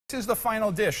Is the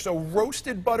final dish. So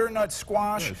roasted butternut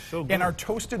squash in our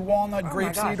toasted walnut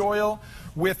grapeseed oil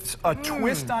with a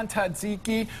twist on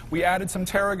tzatziki. We added some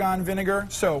tarragon vinegar.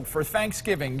 So for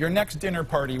Thanksgiving, your next dinner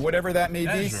party, whatever that may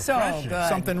be, so good.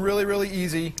 Something really, really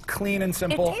easy, clean and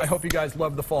simple. I hope you guys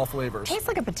love the fall flavors. Tastes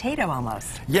like a potato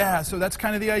almost. Yeah, so that's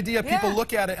kind of the idea. People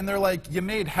look at it and they're like, you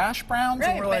made hash browns?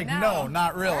 And we're like, no,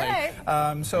 not really.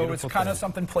 So it's kind of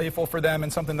something playful for them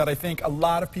and something that I think a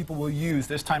lot of people will use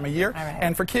this time of year.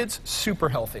 And for kids, super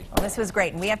healthy. Well, this was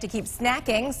great, and we have to keep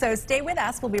snacking, so stay with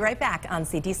us. We'll be right back on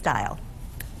CT Style.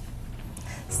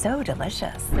 So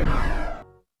delicious.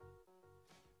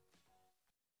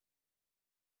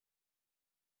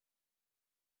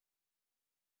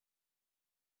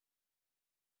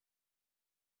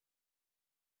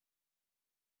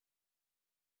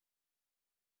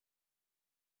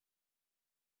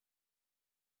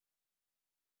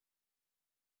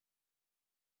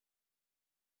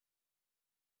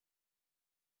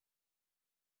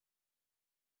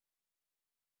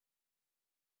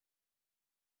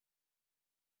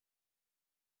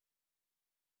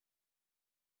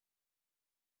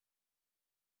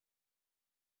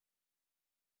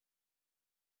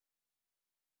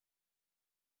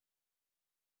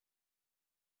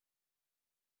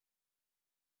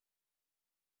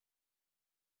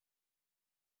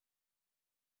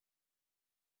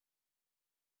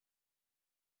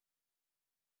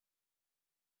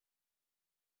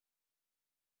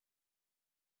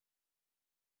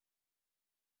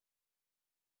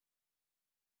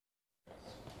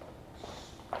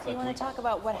 So you want to talk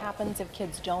about what happens if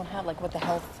kids don't have, like what the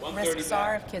health risks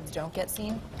are if kids don't get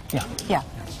seen? Yeah.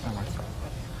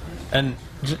 And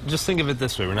just think of it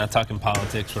this way: we're not talking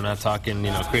politics, we're not talking,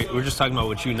 we're just talking about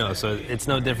what you know. So it's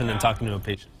no different than talking to a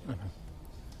patient.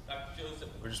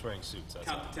 We're just wearing suits. That's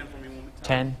Count to 10 for me one more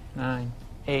time. 10, 9,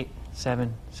 8,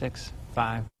 7, 6,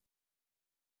 5.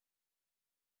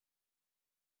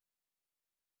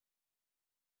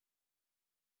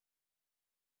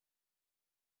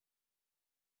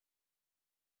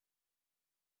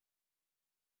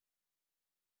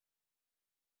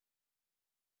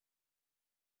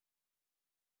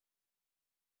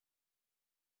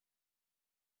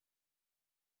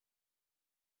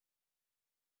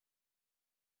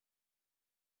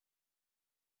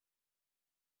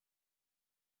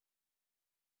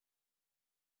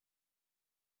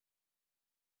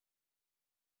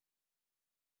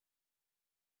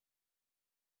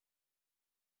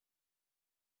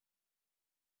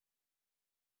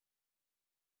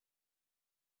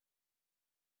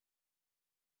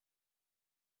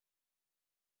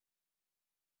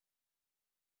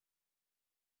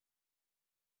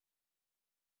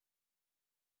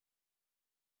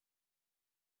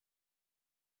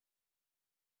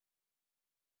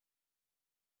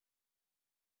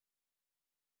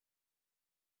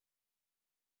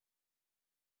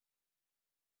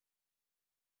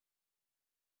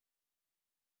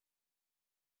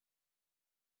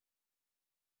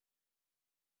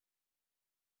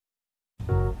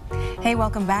 Hey,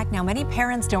 welcome back. Now, many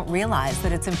parents don't realize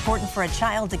that it's important for a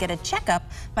child to get a checkup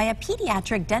by a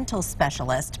pediatric dental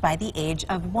specialist by the age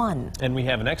of 1. And we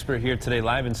have an expert here today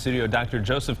live in studio. Dr.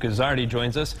 Joseph Gazzardi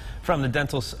joins us from the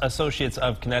Dental Associates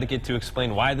of Connecticut to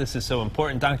explain why this is so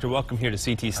important. Doctor, welcome here to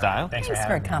CT Style. Thanks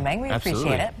for coming. We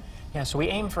appreciate it. Yeah, so we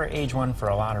aim for age 1 for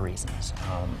a lot of reasons.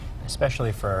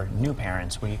 Especially for new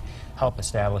parents, we help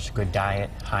establish a good diet,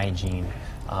 hygiene.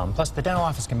 Plus, the dental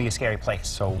office can be a scary place.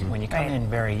 So when you come in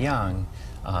very young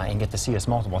and get to see us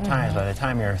multiple times, by the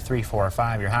time you're 3, 4, or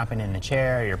 5, you're hopping in a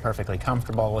chair, you're perfectly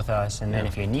comfortable with us, and then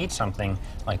if you need something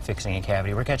like fixing a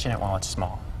cavity, we're catching it while it's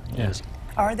small.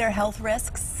 Are there health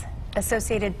risks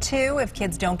associated too if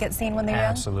kids don't get seen when they're young?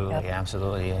 Absolutely,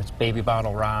 absolutely. It's baby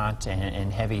bottle rot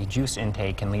and heavy juice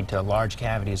intake can lead to large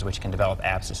cavities which can develop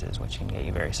abscesses, which can get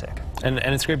you very sick. And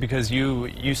it's great because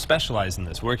you specialize in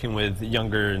this, working with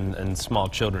younger and small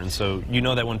children, so you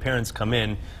know that when parents come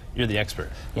in, you're the expert.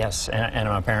 Yes, and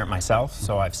I'm a parent myself,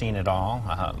 so I've seen it all.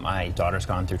 My daughter's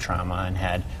gone through trauma and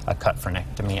had a cut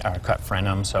frenectomy, or cut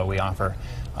frenum, so we offer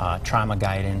trauma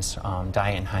guidance,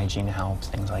 diet and hygiene help,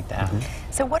 things like that.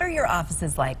 So what are your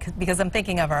offices like? Because I'm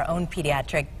thinking of our own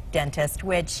pediatric dentist,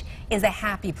 which is a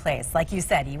happy place. Like you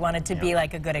said, you want it to be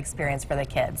like a good experience for the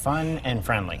kids. Fun and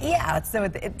friendly. Yeah, so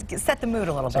it set the mood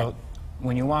a little bit.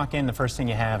 When you walk in, the first thing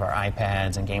you have are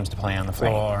iPads and games to play on the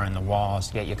floor and the walls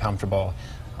to get you comfortable.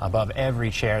 Above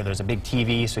every chair, there's a big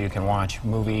TV so you can watch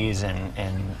movies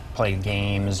and play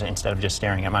games instead of just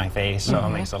staring at my face, so it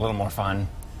makes it a little more fun.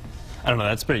 I don't know,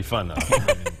 that's pretty fun, though.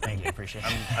 Thank you, appreciate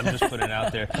it. I'm just putting it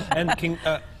out there. And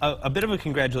a bit of a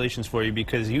congratulations for you,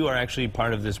 because you are actually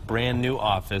part of this brand new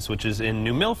office, which is in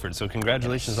New Milford, so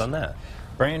congratulations on that.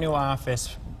 Brand new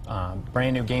office,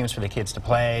 brand new games for the kids to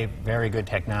play, very good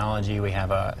technology. We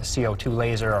have a CO2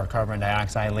 laser or carbon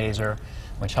dioxide laser,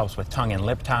 which helps with tongue and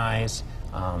lip ties,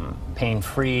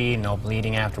 pain-free, no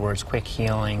bleeding afterwards, quick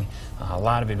healing, a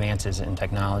lot of advances in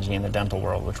technology in the dental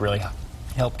world, which really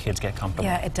help kids get comfortable.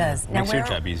 Yeah, it does. Now, makes your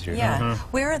job easier. Yeah.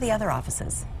 Where are the other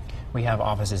offices? We have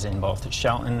offices in both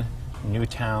Shelton,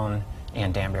 Newtown,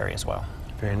 and Danbury as well.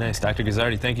 Very nice. Dr.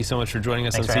 Gazzardi, thank you so much for joining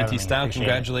us on CT Style.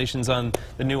 Congratulations on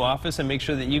the new office, and make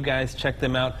sure that you guys check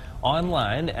them out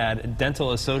online at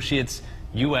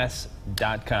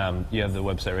dentalassociatesus.com. You have the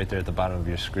website right there at the bottom of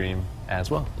your screen as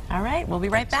well. All right, we'll be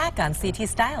right back on CT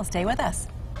Style. Stay with us.